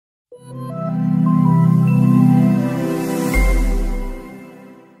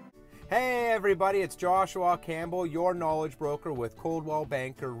everybody, it's Joshua Campbell, your knowledge broker with Coldwell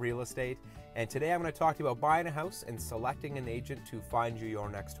Banker Real Estate. And today I'm going to talk to you about buying a house and selecting an agent to find you your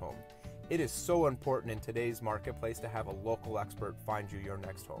next home. It is so important in today's marketplace to have a local expert find you your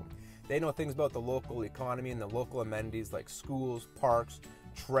next home. They know things about the local economy and the local amenities like schools, parks,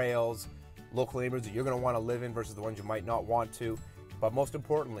 trails, local neighborhoods that you're going to want to live in versus the ones you might not want to. But most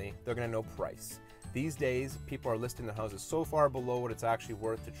importantly, they're going to know price. These days, people are listing the houses so far below what it's actually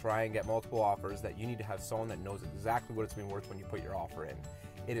worth to try and get multiple offers that you need to have someone that knows exactly what it's been worth when you put your offer in.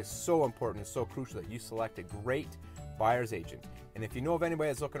 It is so important and so crucial that you select a great buyer's agent. And if you know of anybody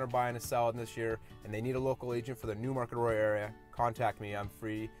that's looking or buying to sell in this year and they need a local agent for the Newmarket Aurora area, contact me. I'm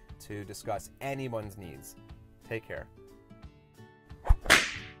free to discuss anyone's needs. Take care.